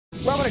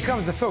Well, when it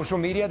comes to social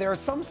media, there are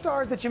some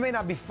stars that you may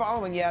not be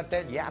following yet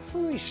that you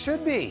absolutely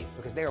should be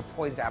because they are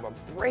poised to have a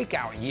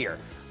breakout year.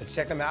 Let's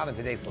check them out in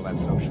today's Celeb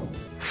Social.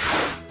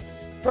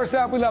 First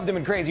up, we loved him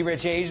in Crazy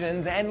Rich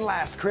Asians and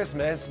Last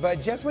Christmas,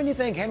 but just when you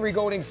think Henry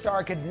Golding's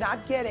star could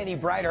not get any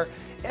brighter,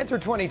 enter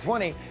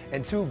 2020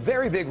 in two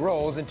very big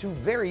roles in two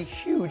very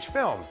huge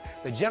films,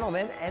 The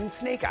Gentleman and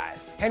Snake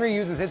Eyes. Henry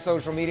uses his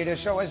social media to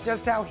show us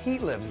just how he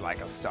lives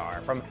like a star,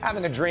 from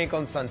having a drink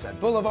on Sunset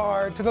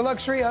Boulevard to the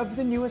luxury of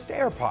the newest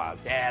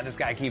AirPods. Yeah, this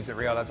guy keeps it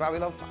real. That's why we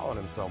love following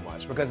him so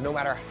much, because no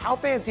matter how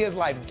fancy his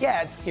life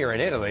gets here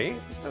in Italy,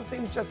 he still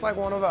seems just like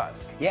one of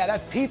us. Yeah,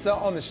 that's pizza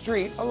on the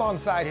street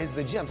alongside his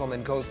The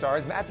Gentleman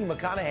co-stars Matthew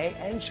McConaughey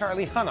and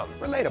Charlie Hunnam.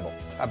 Relatable.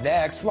 Up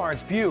next,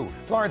 Florence Pugh.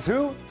 Florence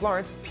who?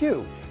 Florence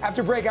Pugh.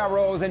 After breakout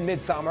roles in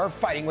Midsummer,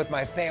 Fighting with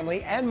My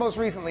Family, and most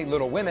recently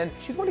Little Women,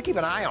 she's one to keep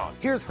an eye on.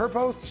 Here's her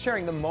post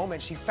sharing the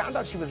moment she found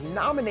out she was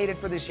nominated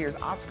for this year's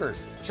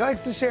Oscars. She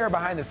likes to share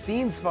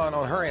behind-the-scenes fun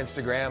on her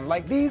Instagram,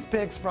 like these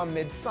pics from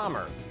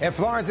Midsummer. And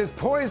Florence is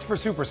poised for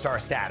superstar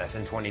status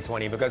in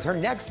 2020 because her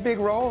next big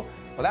role,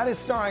 well, that is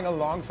starring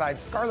alongside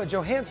Scarlett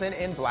Johansson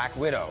in Black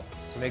Widow.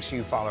 So make sure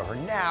you follow her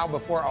now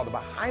before all the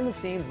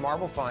behind-the-scenes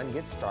Marvel fun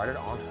gets started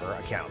on her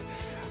account.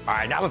 All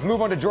right, now let's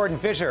move on to Jordan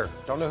Fisher.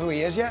 Don't know who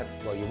he is yet?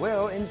 Well, you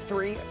will in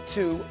 3,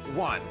 2,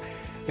 1.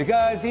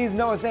 Because he's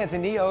Noah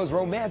Centineo's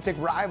romantic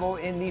rival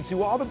in the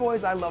To All the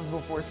Boys I Loved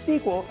Before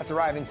sequel that's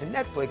arriving to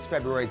Netflix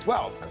February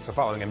 12th. So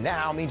following him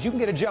now means you can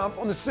get a jump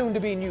on the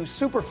soon-to-be new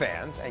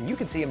superfans, and you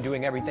can see him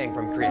doing everything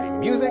from creating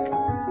music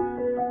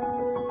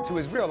to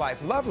his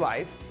real-life love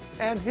life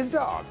and his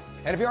dog.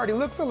 And if he already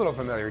looks a little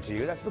familiar to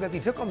you, that's because he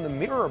took home the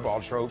Mirror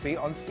Ball trophy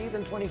on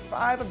season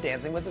 25 of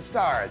Dancing with the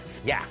Stars.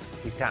 Yeah,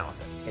 he's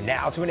talented. And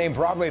now to a name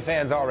Broadway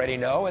fans already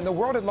know and the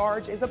world at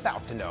large is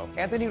about to know,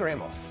 Anthony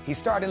Ramos. He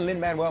starred in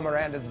Lin-Manuel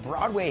Miranda's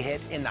Broadway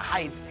hit In the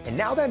Heights, and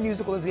now that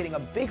musical is getting a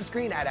big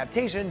screen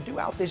adaptation due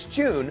out this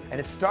June, and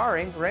it's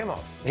starring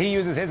Ramos. He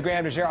uses his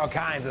gram to share all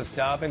kinds of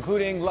stuff,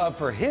 including love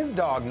for his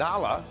dog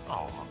Nala,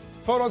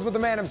 photos with the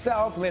man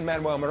himself,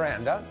 Lin-Manuel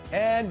Miranda,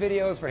 and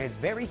videos for his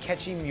very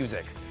catchy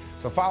music.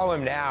 So follow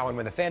him now, and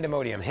when the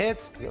Fandemodium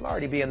hits, you'll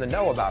already be in the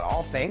know about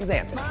all things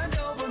Anthony.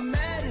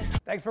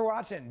 Thanks for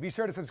watching. Be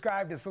sure to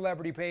subscribe to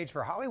Celebrity Page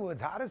for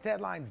Hollywood's hottest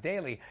headlines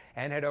daily,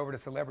 and head over to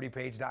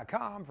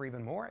celebritypage.com for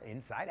even more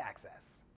inside access.